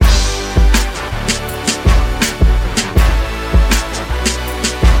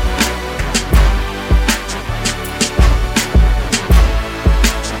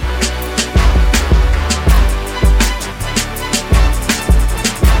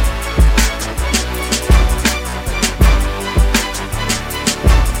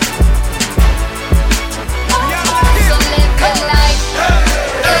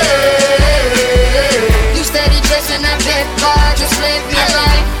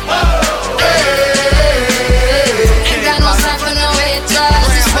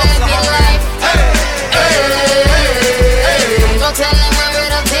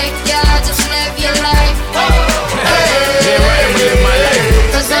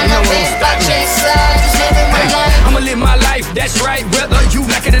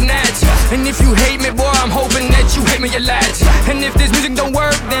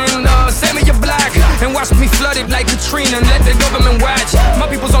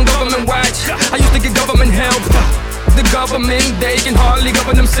government, they can hardly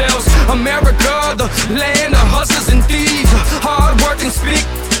govern themselves. America, the land of hustlers and thieves. Hard work and speak,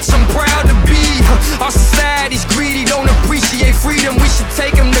 I'm proud to be. Our society's greedy, don't appreciate freedom. We should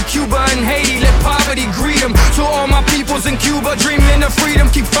take them to Cuba and Haiti, let poverty greet them. To all my peoples in Cuba, dreaming of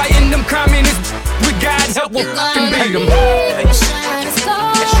freedom, keep fighting them communists. With God's help, we'll fucking beat them. That's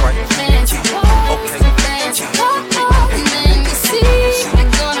right. Okay. And then you see,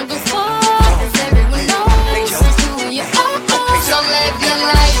 we're gonna go far, 'cause everyone knows who you are. So live your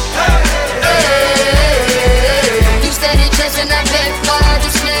life. You steady chasing that big fire,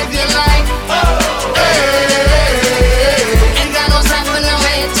 just live your life. Ain't got no time for no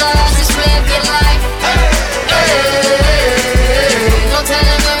haters, just live your life. No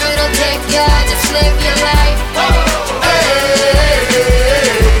telling where it'll take ya, just live your life.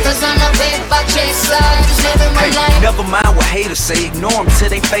 'Cause I'm a paper chaser, just living my life. Never mind what haters say, ignore them till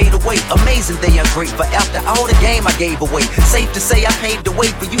they fade away. Amazing they ungrateful after all the game I gave away. Safe to say I paved the way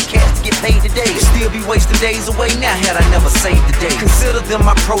for you cats to get paid today. Still be wasting days away now had I never saved the day. Consider them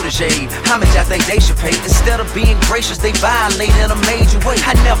my protege, how much I think they should pay. Instead of being gracious, they violate in a major way.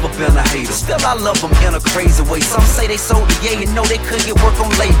 I never been a hater, still I love them in a crazy way. Some say they sold the yay and know they couldn't get work on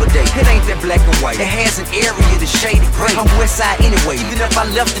Labor Day. It ain't that black and white, it has an area that's shaded gray. I'm west side anyway, even if I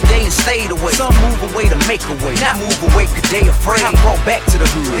left today and stayed away. Some move away to make a way, not move away cause they afraid. I brought back to the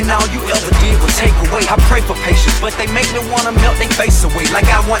hood, and all you ever did was take away. I pray for patience, but they make me wanna melt they face away. Like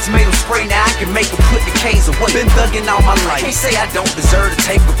I once made them spray, now I can make them put the K's away. Been thugging all my life, can't say I don't deserve to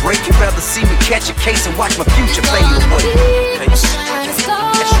take a break. You'd rather see me catch a case and watch my future fade away. Okay. That's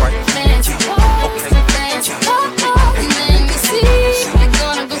right. Okay. And then you see, we're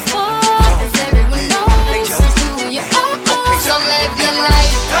gonna go far, 'cause everyone knows who you are. So live your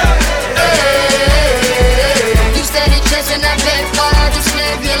life. You steady chasing that big fire, just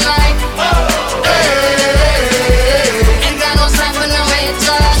live your life. Ain't got no time for no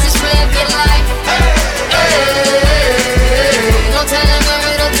haters, just live your life. No telling where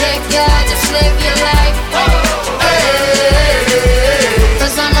it'll take ya, just live your life.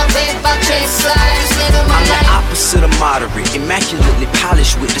 'Cause I'm a paper chaser, just living my I'm the life. opposite of moderate, immaculately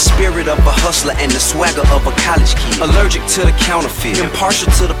polished with the spirit of a hustler and the swagger of a college kid. Allergic to the counterfeit, impartial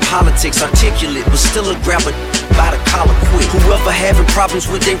to the politics, articulate but still a grabber by the collar quick. Whoever having problems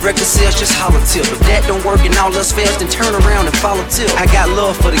with their record sales, just holler tip. If that don't work and all else fails, then turn around and follow tip. I got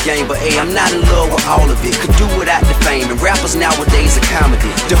love for the game, but hey, I'm not in love with all of it. Could do without the fame, and rappers nowadays are comedy.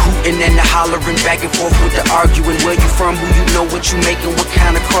 The hooting and the hollering, back and forth with the arguing. Where you from, who you know, what you making, what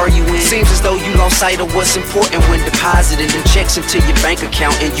kind of car you in. Seems as though you lost sight of what's important when depositing them checks into your bank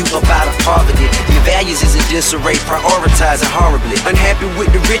account and you up out of poverty. Your values is in disarray, prioritizing horribly. Unhappy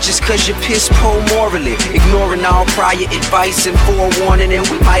with the riches cause you're piss poor morally. Ignoring all prior advice and forewarning, and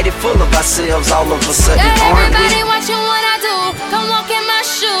we mighty full of ourselves all of a sudden, Got aren't we? everybody watching what I do. Come walk in my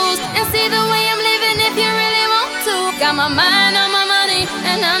shoes and see the way I'm living if you really want to. Got my mind on my money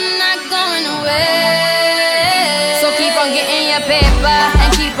and I'm not going away. So keep on getting your paper and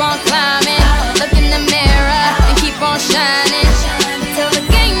keep on climbing. Look in the mirror and keep on shining. Till the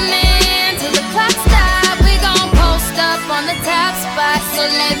game ends, till the clock stops. We gon' post up on the top spot. So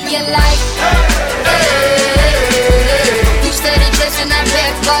live your life. You steady chasing that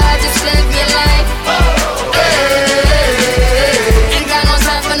paper, just live your life. Ain't got no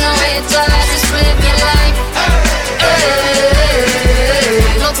time for no haters, just live your life.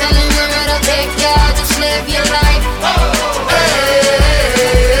 No telling where it'll take ya, just live your life.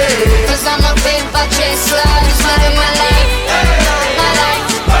 'Cause I'm a paper chaser, just living my life. My life,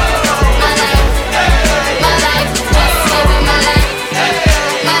 my life, my life, just living my life.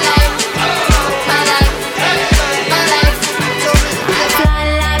 My life, my life, my life. Fly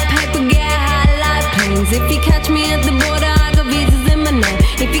like paper, get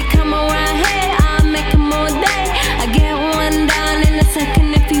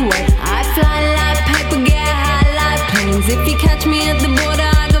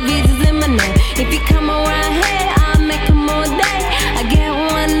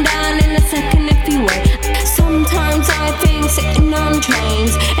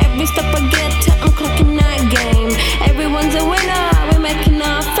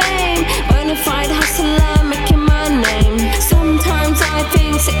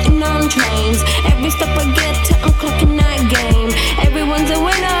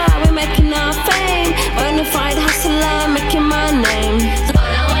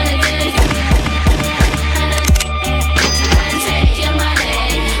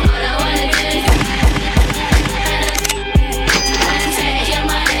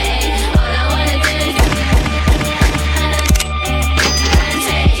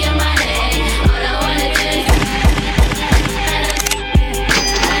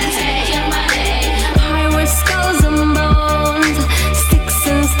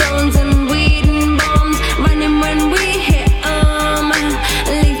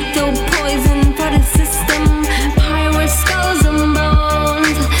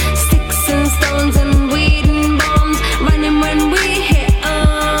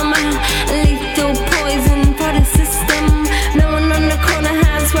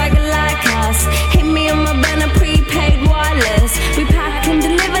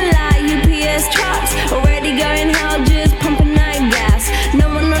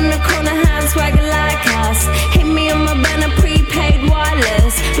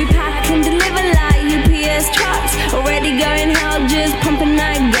going hard, just pumping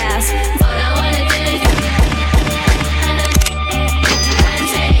that gas. All I wanna do is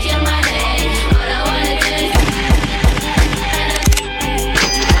take your money. All I wanna do is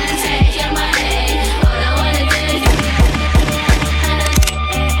take your money. All I wanna do is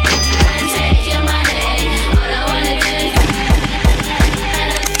take your money. All I wanna do is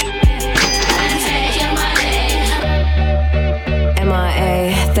take your money. MIA,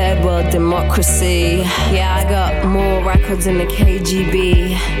 third world democracy. Yeah, I got more records than the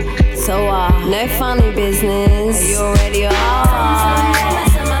KGB. So no funny business. You already are.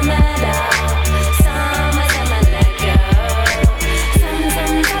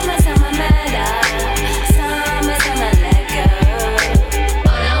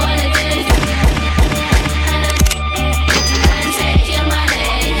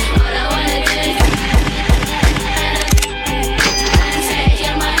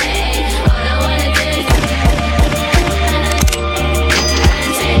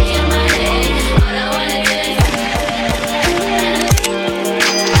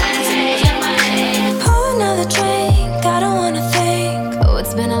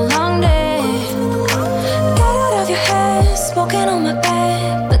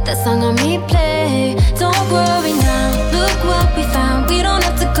 Song on replay. Don't worry now, look what we found. We don't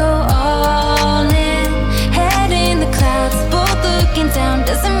have to go all in. Head in the clouds, both looking down.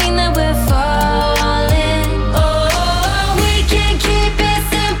 Doesn't mean that we're falling. Oh, we can keep it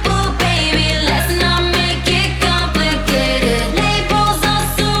simple, baby. Let's not make it complicated. Labels are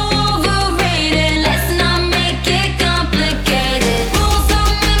so overrated. Let's not make it complicated. Rules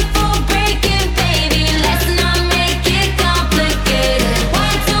are meant for breaking, baby. Let's not make it complicated.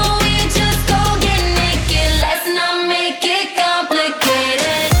 Why don't we just go get naked? Let's not make it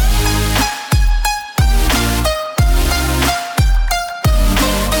complicated.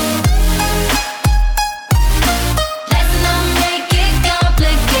 Let's not make it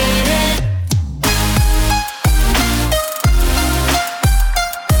complicated.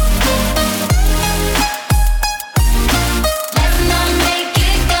 Let's not make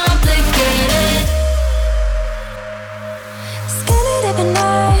it complicated. Scanning up at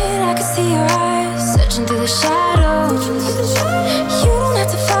night, I can see your eyes searching through the shadows. You don't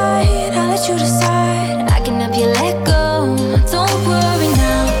have to fight, I'll let you decide. I can help you let go. Don't worry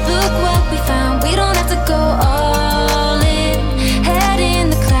now, look what we found. We don't have to go all in. Head in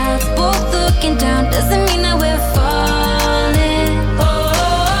the clouds, both looking down. Doesn't mean that we're falling.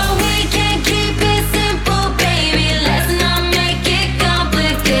 Oh, we can keep it simple, baby. Let's not make it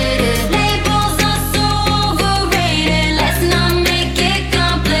complicated. Labels are so overrated. Let's not make it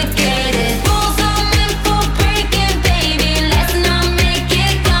complicated. Rules are meant for breaking, baby. Let's not make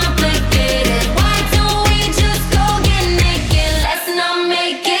it complicated. Why don't we just go get naked? Let's not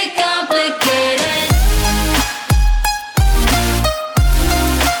make it complicated.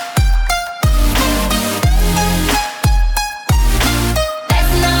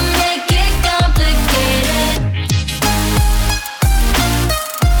 Let's not make it complicated.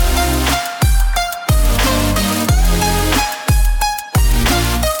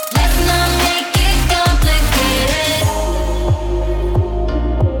 Let's not make it complicated.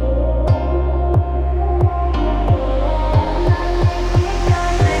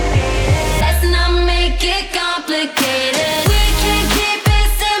 Let's not make it complicated. We can keep it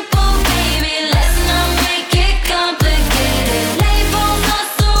simple, baby. Let's not make it complicated. Labels are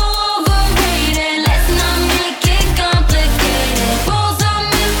so overrated. Let's not make it complicated. Rules are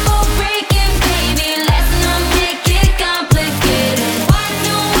meant for breaking, baby. Let's not make it complicated. Why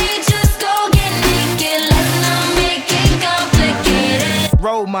don't we just go get naked? Let's not make it complicated.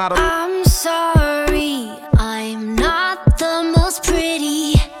 Role model. I'm sorry, I'm not the most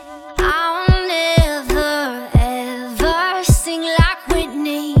pretty. I'll never ever sing like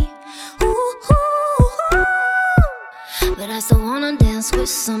Whitney. Ooh, but I still wanna dance with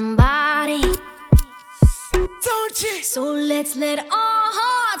somebody. Don't you? So let's let our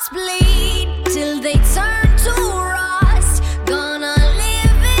hearts bleed till they turn to rust. Gonna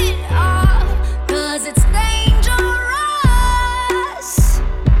live it up, 'cause it's dangerous.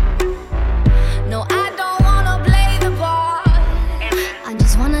 No, I don't wanna play the part. I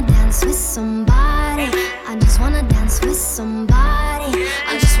just wanna dance with somebody. I just wanna dance with somebody.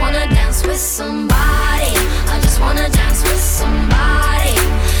 I just wanna dance with somebody. I just wanna dance with somebody.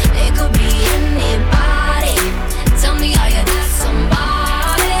 It could be anybody. Tell me, are you that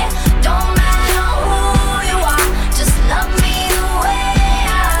somebody? Don't matter who you are, just love me the way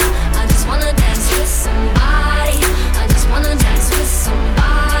I am. I just wanna dance with somebody. I just wanna dance with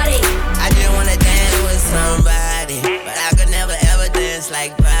somebody. I just wanna dance with somebody, but I could never ever dance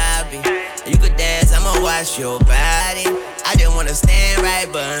like Bobby. You could dance, I'ma watch your body. I didn't wanna stand right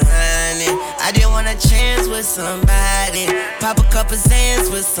behind it. I didn't want a chance with somebody. Pop a couple sands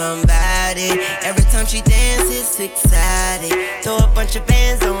with somebody. Every time she dances, it's exciting. Throw a bunch of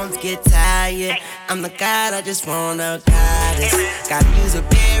bands on, get tired. I'm the god, I just want a goddess. Gotta use a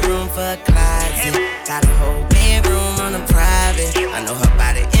bedroom for a closet. Got a whole bedroom on a private. I know her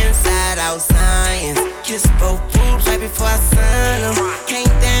body inside out science. Kiss both boobs right before I sign them. Can't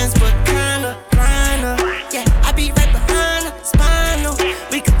dance but kinda grind her. Yeah, I be right behind her, spinal.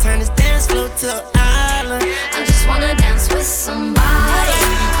 We could turn this dance floor to an island. I just wanna dance with somebody.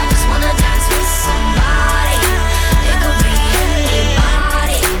 I just wanna dance with somebody. It could be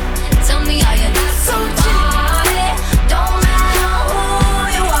anybody. Tell me how you got somebody. Don't matter who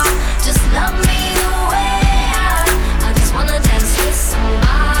you are, just love me the way I am. I just wanna dance with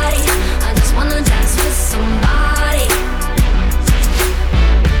somebody. I just wanna dance with somebody.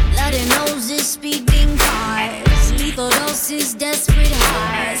 Bloody noses, speeding cars, lethal doses, desperate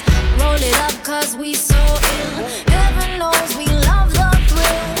highs. Roll it up 'cause we so ill. Heaven knows we love the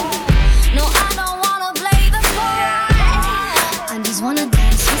thrill. No, I don't wanna play the part. I just wanna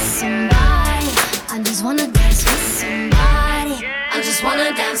dance with somebody. I just wanna dance with somebody. I just wanna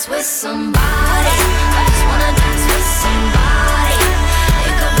dance with somebody. I just wanna dance with somebody.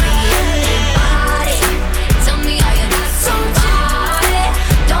 It could be anybody. Tell me how you got somebody.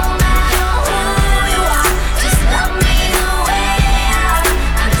 Don't matter who you are, just love me the way I am.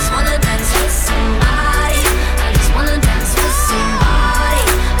 I just wanna dance with somebody. I just wanna dance with somebody.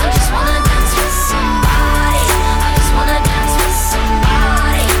 I just wanna dance with somebody. I just wanna dance with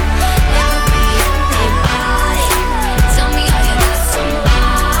somebody. It could be anybody. Tell me how you got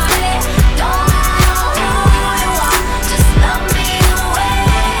somebody. Don't matter who you are, just love me the way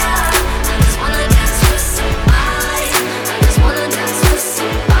I am. I just wanna dance with somebody. I just wanna dance with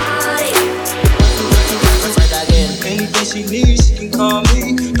somebody. Anything she needs, she can call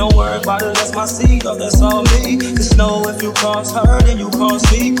me. Don't worry about it, that's my seed, oh, that's all me. Just know if you cross her, then you cross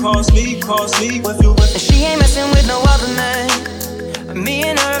me, cross me, cross me. If you And she ain't messing with no other man. Me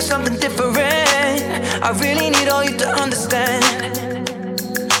and her are something different. I really need all you to understand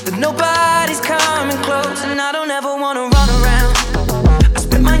that nobody's coming close, and I don't ever wanna run around. I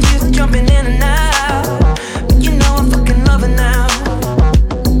spent my youth jumping in and out, but you know I'm fucking loving now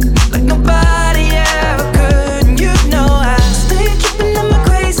like nobody ever could. And you know I stay tripping, am I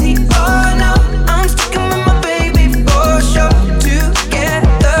crazy? Oh no, I'm sticking with my baby for sure.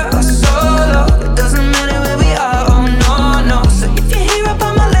 Together or solo, it doesn't matter where we are. Oh no, no. So if you hear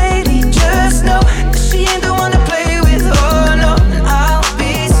about my lady, just know that she ain't the one to play with. Oh no, and I'll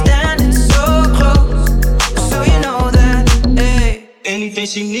be standing so close, so you know that. Hey. anything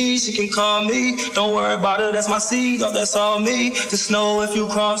she needs, she can call me. Don't worry about it, that's my seed, oh, that's all me. Just know if you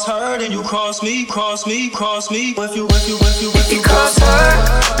cross her, then you cross me, cross me, cross me. If you cross her,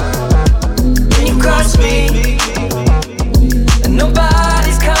 then you cross me, and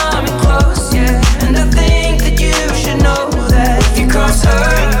nobody's coming close, yeah. And I think that you should know that if you cross her,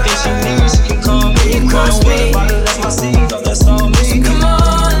 anything she needs, she can call me. you cross Don't me. worry about it, that's my seed, oh, that's all me. Come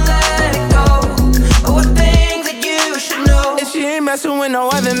on, let it go. Oh, I think that you should know. And she ain't messing with no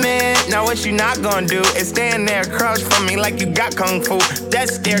other man. Now what you not gonna do is stand there across from me like you got kung fu.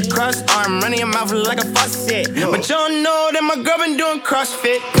 That's their cross arm running your mouth like a faucet. But you don't know that my girl been doing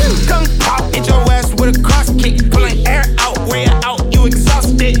CrossFit. Kung pop, hit your ass with a cross kick. Pulling air out, way out, you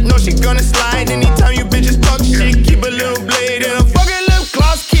exhausted. Know she gonna slide anytime you bitches talk shit. Keep a little blade and a fucking lip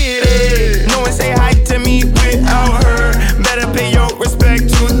gloss kid. No one say hi to me without her. Better pay your respect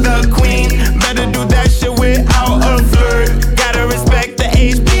to the queen. Better do that shit without a flirt. Gotta respect the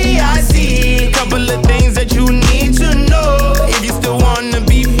HBIC. Couple of things that you need to know if you still wanna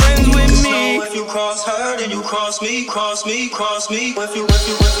be friends with me. So if you cross her, then you cross me, cross me, cross me. If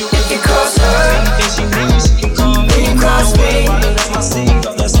you cross her, anything she needs, she can call me. you cross Don't worry me. about it, that's my seed,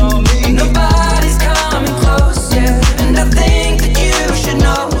 oh, that's all me. Nobody's coming close, yeah. And I think that you should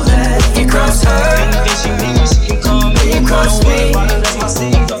know that if you cross her, Anything she needs, she can call me. you cross Don't worry me. about it, that's my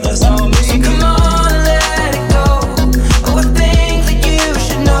seed, oh, that's all me. So come on, let it go. Oh, I think that you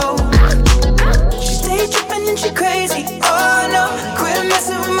should know. She stay tripping and she crazy. Oh no, quit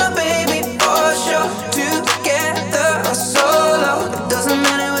messing with my baby for sure. Together or solo, it doesn't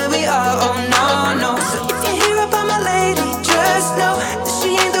matter where we are. Oh no, no. So if you hear about my lady, just know that she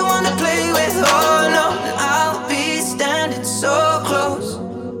ain't the one to play with. Oh no, and I'll be standing so close,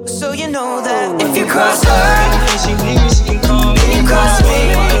 so you know that if you cross her, Anything she needs, she can call me. you cross me. Don't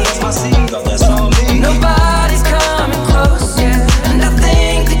worry about it, that's my seed, oh, that's all me. Nobody's coming close, yeah. And I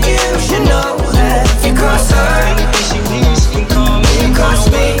think that you should know that if you cross her, Anything she needs, she can call me. you cross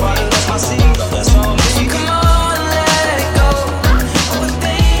me.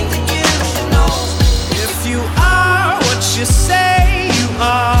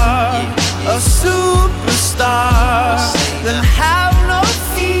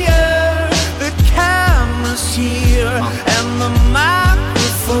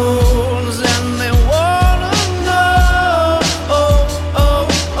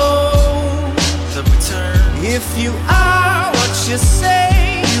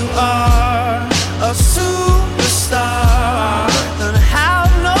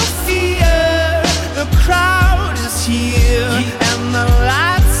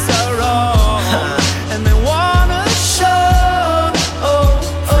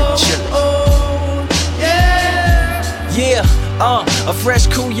 A fresh,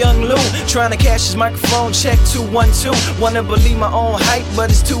 cool young Lou, trying to cash his microphone check 212. Wanna believe my own hype,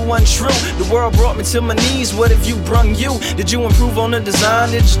 but it's too untrue. The world brought me to my knees, what have you brung you? Did you improve on the design,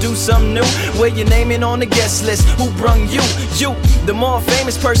 did you do something new? Where your name in on the guest list, who brung you? You, the more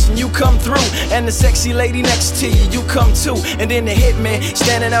famous person, you come through. And the sexy lady next to you, you come too. And then the hitman,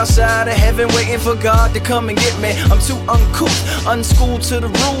 standing outside of heaven, waiting for God to come and get me. I'm too uncouth, unschooled to the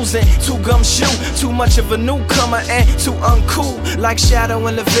rules, and too gumshoe. Too much of a newcomer and too uncool. Like Shadow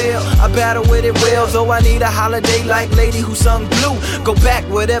in the Veil, I battle with it well. Though I need a holiday like Lady who sung blue. Go back,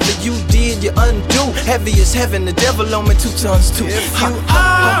 whatever you did, you undo. Heavy as heaven, the devil on me 2 tons too. If you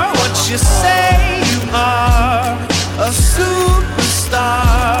are what you say you are, a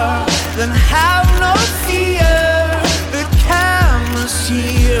superstar, then have no fear. The camera's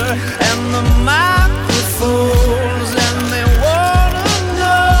here and the microphones, and they wanna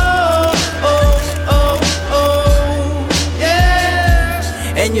know.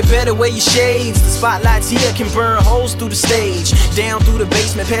 And you better wear your shades. The spotlights here can burn holes through the stage. Down through the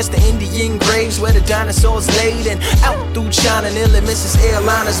basement, past the Indian graves where the dinosaurs laid. And out through China, nearly misses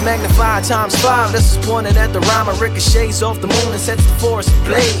airliners. Magnified ×5, this is pointed at the rhyme. Ricochets off the moon and sets the forest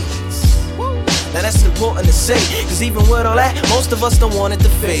ablaze. Now that's important to say, cause even with all that, most of us don't want it to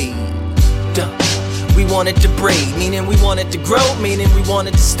fade. We want it to braid, meaning we want it to grow, meaning we want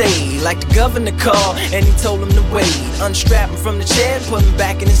it to stay. Like the governor called and he told him to wait. Unstrap him from the chair and put him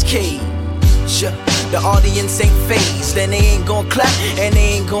back in his cage. The audience ain't phased, and they ain't gon' clap and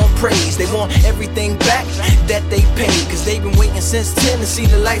they ain't gon' praise. They want everything back that they paid, cause they've been waiting since 10 to see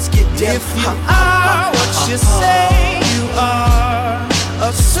the lights get dim. If you are what you say you are,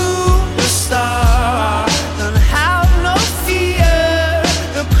 a superstar, then have no fear.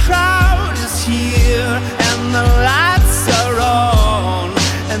 The crowd is here and the lights are on,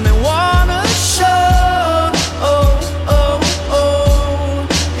 and they wanna show.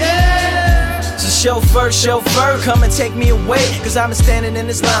 Chauffeur, come and take me away. Cause I've been standing in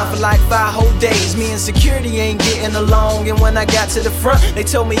this line for like 5 whole days. Me and security ain't getting along. And when I got to the front, they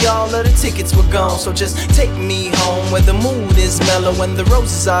told me all of the tickets were gone. So just take me home where the mood is mellow, when the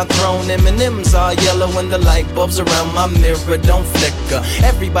roses are thrown, M&M's are yellow, and the light bulbs around my mirror don't flicker.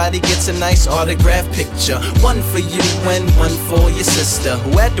 Everybody gets a nice autograph picture. One for you and one for your sister,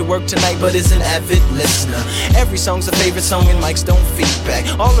 who had to work tonight but is an avid listener. Every song's a favorite song and mics don't feedback.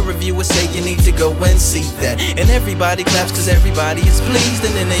 All the reviewers say you need to go and see that. And everybody claps cause everybody is pleased.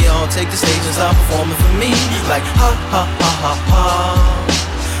 And then they all take the stage and start performing for me. Like ha ha ha ha ha,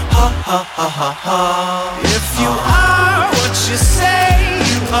 ha ha ha ha ha. If you are what you say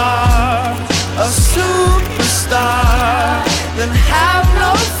you are, a superstar, then have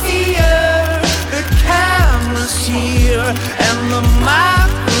no fear. The camera's here and the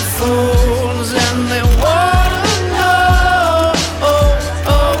microphones, and they wanna know.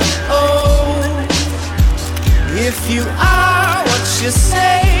 If you are what you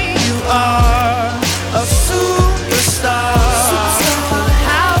say you are, a superstar,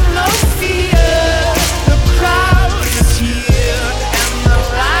 have no fear. The crowd is here and the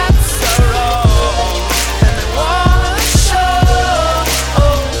lights are on, and they wanna show.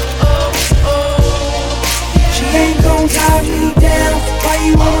 She ain't gon' tie me down. Why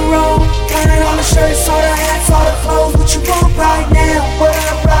you on the road? Counting all the shirts, all the hats, all the clothes. What you want right now? What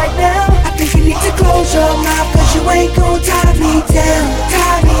up right now? I think you need to close your mouth, cause you ain't gon' tie me down.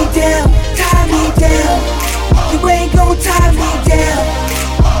 Tie me down, tie me down. You ain't gon' tie me down.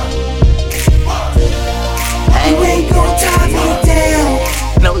 You ain't gon' tie me down.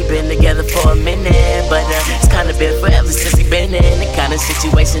 Know we been together for a minute, but it's kinda been forever since we been in the kind of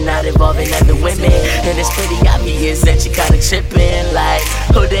situation not involving other women. And it's pretty obvious that you kinda tripping. Like,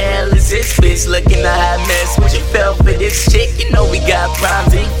 who the hell is this bitch looking a hot mess? Would you fell for this chick? You know we got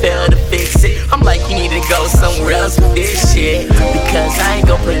problems and you failed to fix it. I'm like, you need to go somewhere else with this shit, because I ain't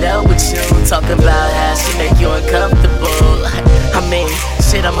gon' put up with you talking about how she make you uncomfortable. I mean,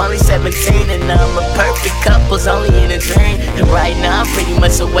 shit, I'm only 17 and I'm a perfect couple's only in a dream. And right now I'm pretty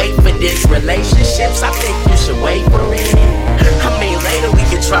much away for this relationships. I think you should wait for it. I mean, later we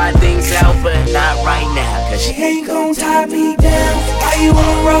can try things out, but not right now, cause She ain't gon' tie me down. Why you on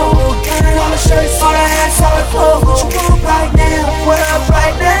the road? Counting all the shirts, all the hats, all the clothes. What you want right now? What up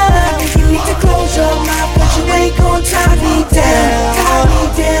right now? I think you need to close your mouth, cause you ain't gon' tie me down. Tie me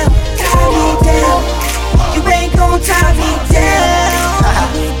down, tie me down. You ain't gon' tie me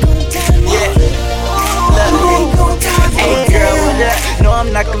down. You ain't gon' tie me down. Hey girl, what up? No,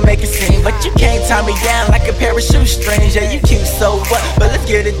 I'm not gonna make a scene, but you can't tie me down like a pair of shoestrings. Yeah, you cute, so what? But let's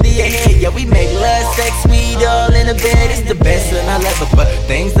get it to your head. Yeah, we We make love, sex, weed, all in the bed. It's the best of my life, but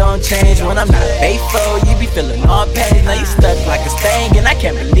things don't change when I'm not faithful. You be feeling all pain, now you stuck like a stain, and I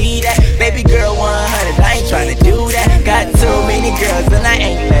can't believe that. Baby girl 100, I ain't tryna do that. Got too many girls and I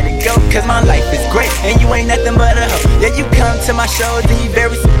ain't let it go, cause my life is great and you ain't nothing but a hoe. Yeah, you come to my shows and you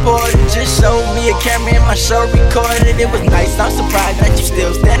very supportive. Just showed me a camera and my show recorded. It was nice, I'm surprised that you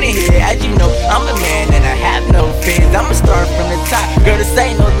still standing here. As you know, I'm a man and I have no fears. I'm a star from the top, girl, this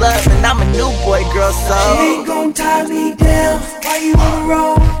ain't no love, and I'm a new boy, girl, so she ain't gon' tie me down. Why you on the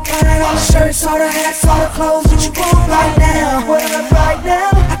road? Buying all the shirts, all the hats, all the clothes. What you want right now? What up right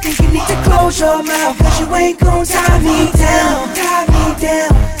now? I think you need to close your mouth, cause you ain't gon' tie me down. Tie me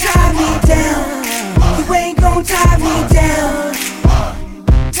down, tie me down. You ain't gon' tie me down.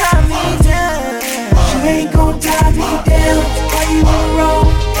 Tie me down. You ain't gon' tie me down. Why you on the road?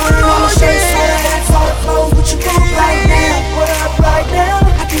 Buying all the shirts, all the hats, all the clothes. What you want right now? What up right now?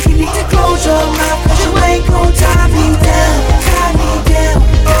 I think you need to close your mouth, cause you ain't gon' tie me down. Tie me down,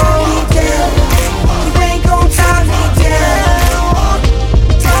 tie me down. You ain't gon' tie me down.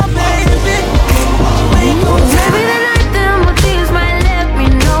 Tie me, baby. You ain't gon' tie me down.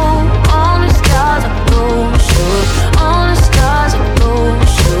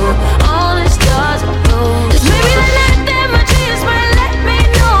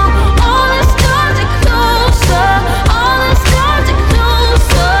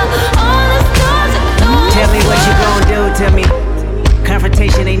 To me,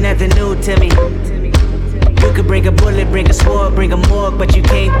 confrontation ain't nothing new to me. You could bring a bullet, bring a sword, bring a morgue, but you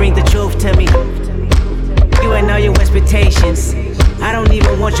can't bring the truth to me. You ain't all your expectations. I don't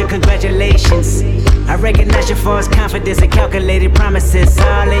even want your congratulations. I recognize your false confidence and calculated promises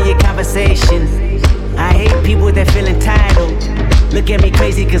all in your conversation. I hate people that feel entitled. Look at me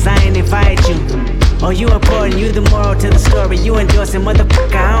crazy cause I ain't invite you. Oh, you important, you the moral to the story. You endorsing,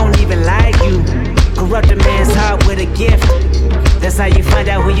 motherfucker, I don't even like you. Corrupt a man's heart with a gift. That's how you find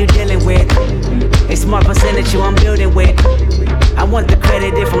out who you dealing with. A smart percentage you I'm building with. I want the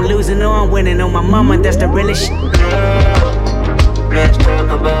credit if I'm losing or I'm winning. On my mama, that's the realest shit. Let's talk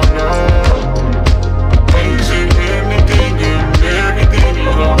about love. Chasing everything and everything you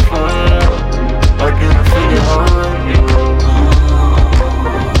offer. I can feel it on you.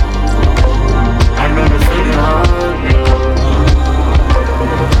 I know the feeling on you.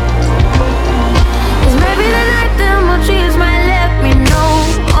 Maybe the night that my dreams might let me know.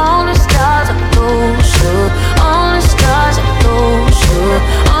 All the stars are closer. All the stars are closer.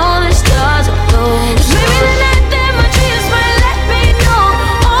 All the stars are closer. Maybe the night that my dreams might let me know.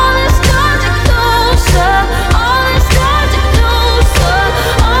 All the stars are closer. All the stars are closer.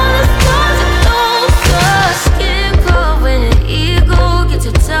 All the stars are closer. Skin cold when the ego gets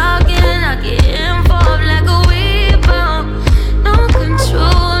to talking. I get involved like a weed bump. No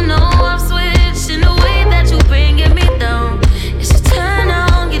control, no off switch in the way that you bringing me down. It's a turn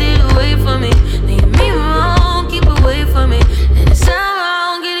on, get it away from me. Leave me wrong, keep away from me. And it's not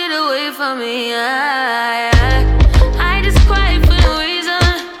wrong, get it away from me. I just cry for no reason.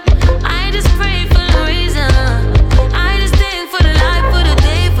 I just pray for no reason. I just think for the life, for the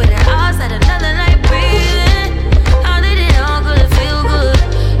day, for the outside, another night breathing. How did it all go to feel good?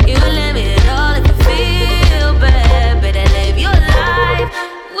 You let me at all if you feel bad. Better live your life.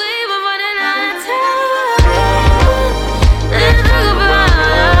 We were running out of time. Let's talk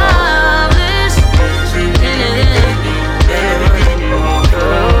about this.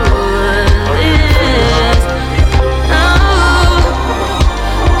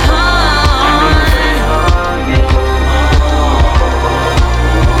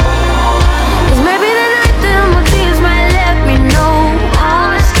 Cause maybe the night that my dreams might let me know. All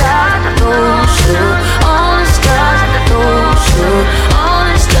the stars are closer. All the stars are closer. All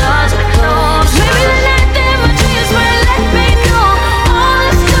the stars are closer. Maybe the night that my dreams might let me know. All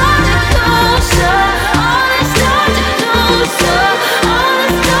the stars are closer. All the stars are closer. All the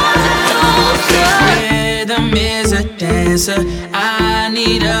stars are closer. Rhythm is a dancer. I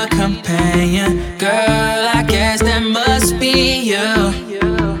need a companion. Girl, I guess that must be you.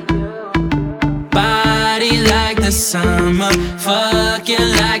 Body like the summer, fucking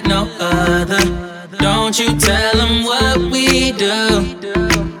like no other. Don't you tell them what we do.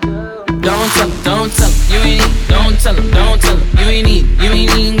 Don't tell them, you ain't need. Don't tell them, you ain't need. You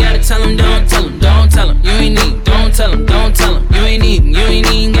ain't even gotta tell them, don't tell them, you ain't need. Don't tell them, you ain't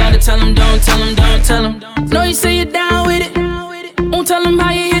even gotta tell them, don't tell them. Know you say you're down with it. Won't tell them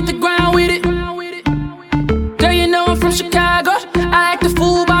how you hit the ground with it. Girl, you know I'm from Chicago. I act a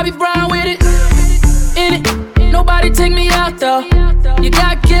fool, Bobby Brown with it. In it, nobody take me out though. You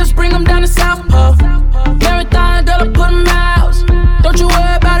got gifts, bring them down to South Pole. Marathon, girl, I put them out. Don't you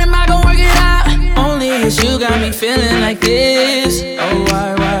worry about it, I gon' work it out.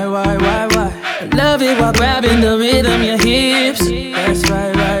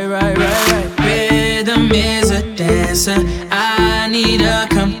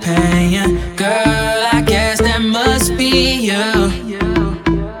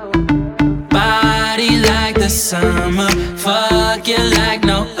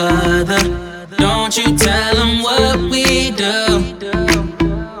 Don't you tell them what we do.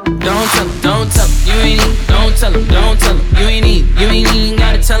 Don't tell them, don't tell them, you ain't need. Don't tell them, don't tell them, you ain't need. You ain't even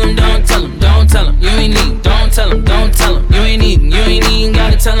gotta tell them, don't tell them, don't tell them, you ain't need. Don't tell them, don't tell them, you ain't need. You ain't even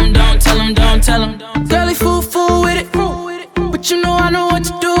gotta tell them, don't tell them, don't tell them. Girl, he fool with it, but you know I know what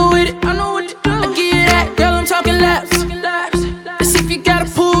to do with it. I know what to do. I give you that, girl, I'm talking laps. Let's see if you got a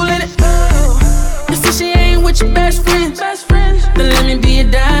pool in it. Let's see she ain't with your best friends. Then let me be a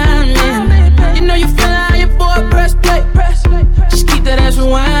diamond. You know you feel how your boy press play. Just keep that ass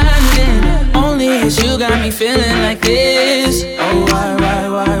rewinding. Only it's you got me feeling like this. Oh, why?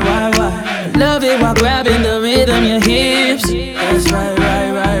 Love it while grabbing the rhythm, your hips. That's right.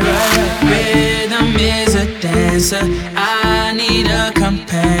 Rhythm is a dancer. I need a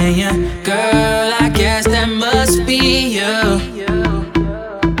companion. Girl, I guess that must be you.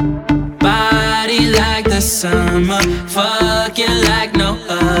 Body like the summer, fucking like no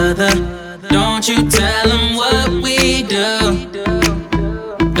other. Don't you tell them what we do.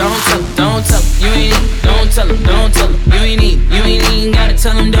 Don't tell them, you ain't need. Don't tell them, you ain't need. You ain't even gotta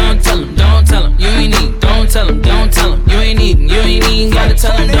tell them, don't tell them, you ain't need. Don't tell them, you ain't need. You ain't even gotta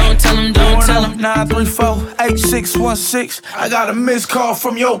tell them, don't tell them, don't tell them. 934-8616. I got a missed call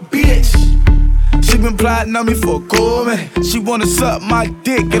from your bitch. She been plotting on me for a cool minute. She wanna suck my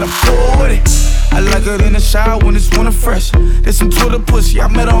dick, get a full with it. I like her in the shower when it's winter fresh. There's some Twitter pussy, I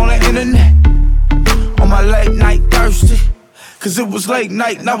met her on the internet. On my late night thirsty, cause it was late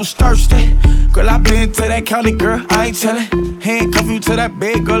night and I was thirsty. Girl, I been to that county, girl, I ain't tellin'. Handcuff you to that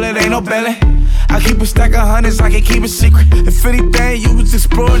bed, girl, it ain't no belly. I keep a stack of hundreds, I can keep a secret. If anything, you was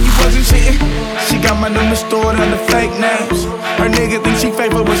exploring, you wasn't cheating. She got my number stored under fake names. Her nigga think she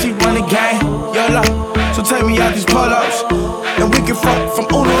favorite when she run the game. YOLO, so take me out these polos, and we can fuck from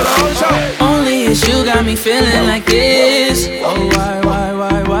Uno to Ocho. Only it's you got me feeling like this. Oh, why?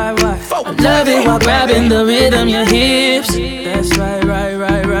 I love it while grabbing the rhythm, your hips. That's right.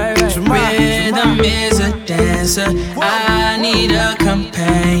 Rhythm is a dancer. I need a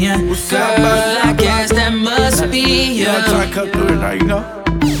companion. Girl, I guess that must be you.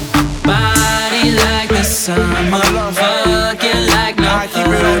 Body like the summer, fucking like no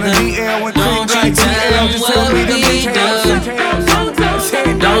other. Don't you tell them what we do.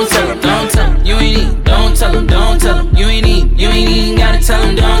 Don't tell them, you ain't need. Don't tell them, you ain't need. You ain't even gotta tell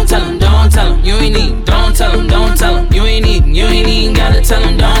them, don't tell them, you ain't need. Don't tell them, you ain't need. You ain't even gotta tell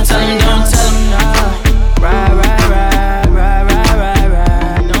them, don't tell them, don't tell them. Right.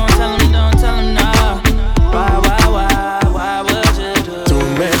 Don't tell them, no. Why would you do? Tú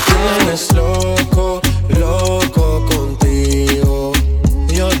me tienes loco contigo.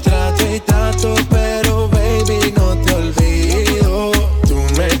 Yo trato y trato, pero baby no te olvido. Tú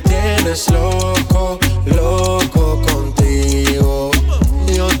me tienes loco contigo.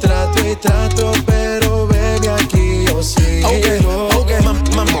 Yo trato y trato, pero baby aquí yo sigo. Okay.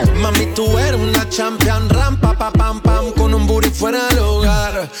 Mami, tú eres una champion, rampa, pam, con un booty fuera del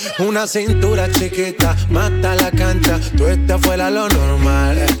hogar. Una cintura chiquita, mata la cancha, tú estás fuera lo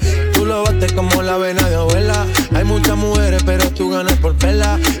normal. Tú lo bates como la vena de abuela. Hay muchas mujeres, pero tú ganas por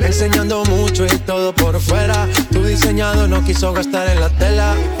vela. Enseñando mucho y todo por fuera. Tu diseñado no quiso gastar en la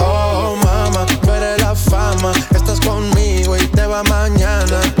tela. Oh, mama, tú eres la fama. Estás conmigo y te va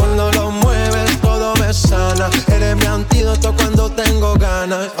mañana. Cuando lo mueves, todo me sana. Eres mi antídoto cuando tengo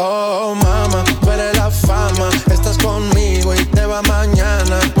ganas. Oh, mama, tú eres la fama. Estás conmigo y te va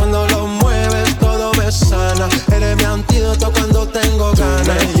mañana. Cuando lo mueves, todo me sana. Eres mi antídoto cuando tengo ganas. Tú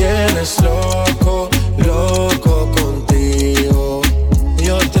me tienes loco contigo.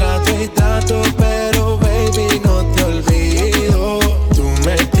 Yo trato y trato, pero baby no te olvido. Tú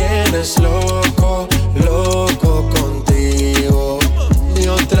me tienes loco contigo.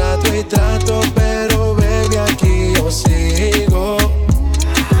 Yo trato y trato, pero baby aquí yo sigo.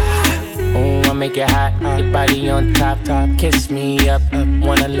 I make it hot, your body on top, kiss me up,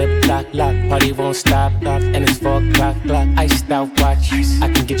 wanna lip lock, party won't stop, and it's 4 o'clock, iced out watch, I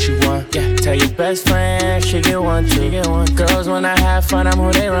can get you one, yeah, tell your best friend, she get one too, girls when I have fun, I'm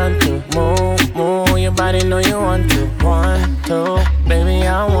who they run to, move, your body know you want to, 1, 2, baby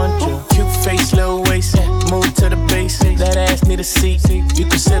I want you, cute face, little waist, move to the base, that ass need a seat, you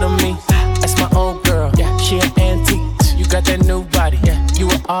can sit on me, that's my old girl, yeah, she an antique. You got that new body, yeah, you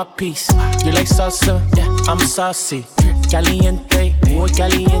an art piece. You like salsa, yeah, I'm saucy. Caliente, muy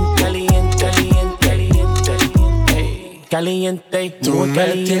caliente, caliente, Tú muy me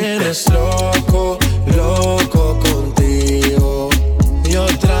caliente. tienes loco contigo. Yo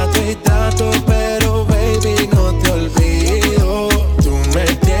trato y trato, pero baby no te olvido. Tú me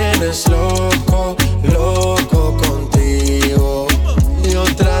tienes loco contigo. Yo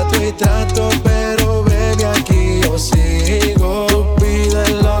trato y trato, pero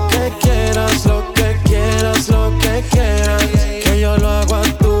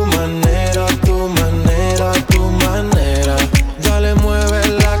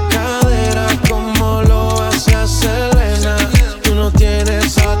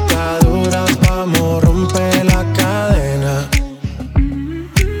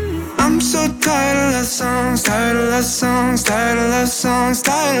songs, tired of love songs, tired of love songs,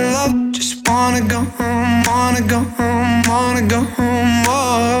 tired of love. Just wanna go home, wanna go home, wanna go home.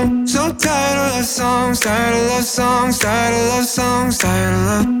 Oh, so tired of love songs, tired of love songs, tired of love songs, tired of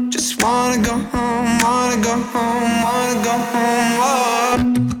love. Just wanna go home, wanna go home, wanna go home. Oh,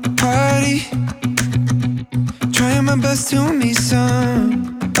 party, trying my best to meet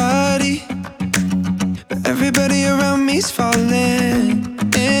somebody, but everybody around me's falling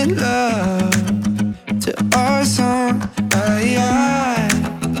in love to our song.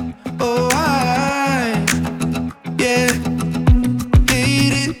 Yeah,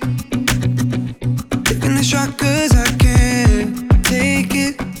 hate it. Taking a shot cause I can't take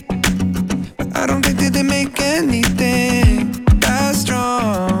it, but I don't think that they make anything that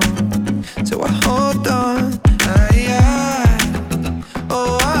strong, so I hold on.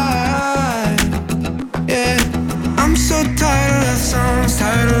 Yeah. I'm so tired of love songs,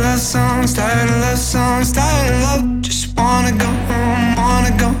 tired of love songs, tired of love songs, tired of love. Just wanna go home,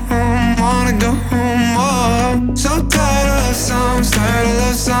 wanna go home, wanna go home. Oh, so tired of love songs, tired of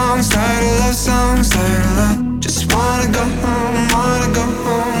love songs, tired of love songs, tired of love. Just wanna go home, wanna go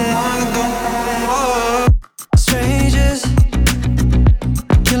home, wanna go home. Oh, strangers,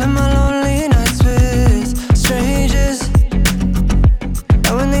 killing my lonely nights with strangers,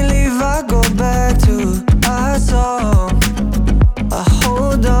 and when they leave I go back to our song. I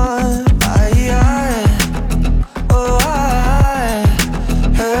hold on,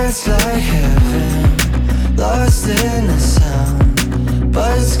 hurts like heaven, lost in the sound.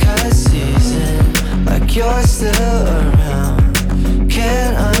 Buzzcut season, like you're still around.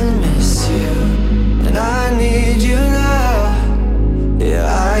 Can't unmiss you, and I need you now.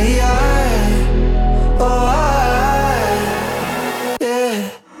 Yeah, yeah.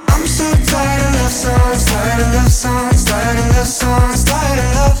 I'm so tired of love songs, tired of love songs, tired of love songs, tired of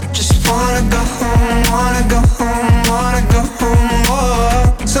love. Just wanna go home, wanna go home, wanna go home.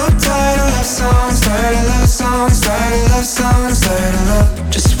 Oh, so tired of love songs, tired of love songs, tired of love songs, tired of love.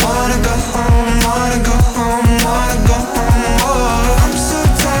 Just wanna go home, wanna go home, wanna go home. Oh, I'm so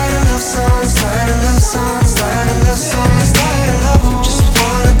tired of love songs, tired of love songs, tired of love songs, tired of love. Just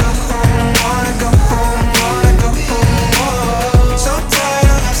wanna go home, wanna go home, wanna go home. Oh, so tired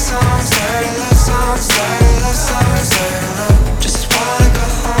of love songs, tired of love songs, tired of love songs, tired of love. Just wanna go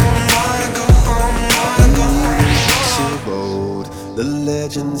home, wanna go home, wanna go home. So bold, the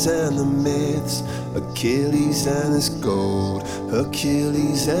legends and the myths, Achilles and his gold,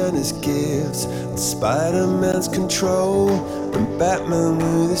 Hercules and his gifts, and Spider-Man's control, and Batman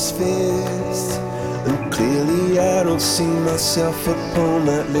with his fist. And clearly I don't see myself upon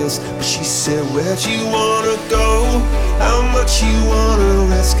that list. But she said, where'd you wanna go? How much you wanna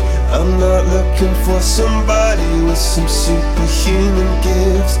risk? I'm not looking for somebody with some superhuman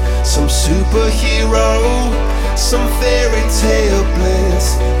gifts, some superhero, some fairy tale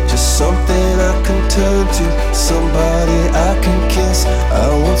bliss. Just something I can turn to, somebody I can kiss. I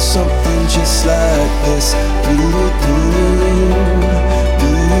want something just like this.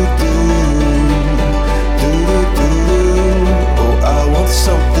 Oh, I want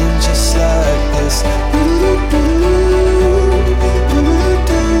something just like this.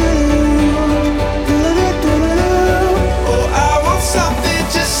 Oh, I want something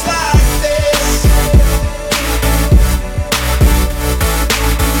just like this.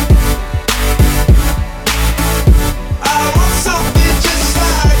 I want something just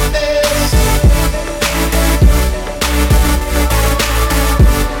like this.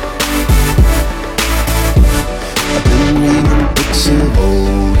 I've been reading books of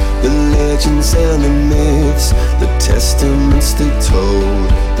old, the legends and the myths, the testaments they told,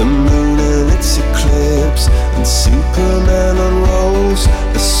 the moon and its eclipse, and Superman unrolls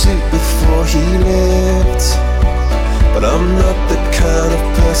the suit before he lived. But I'm not the kind of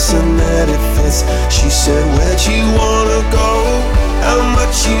person that it fits. She said, where'd you wanna go? How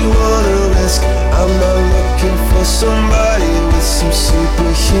much you wanna risk? I'm not looking for somebody with some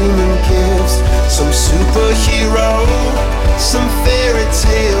superhuman gifts, some superhero, some fairy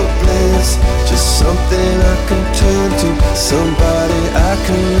tale bliss. Just something I can turn to, somebody I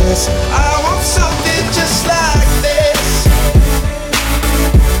can miss. I want something just like this.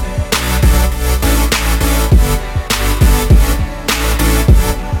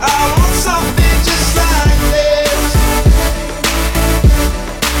 I want something just like this.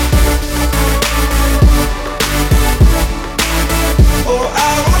 Oh,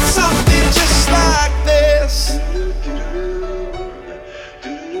 I want something just like this.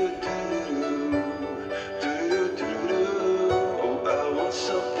 Oh, I want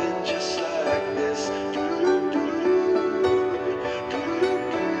something just like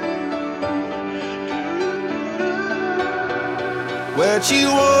Where'd you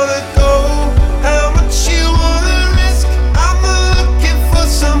wanna go? How much you wanna risk? I'm looking for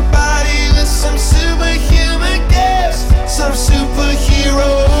somebody with some superhuman gifts, some super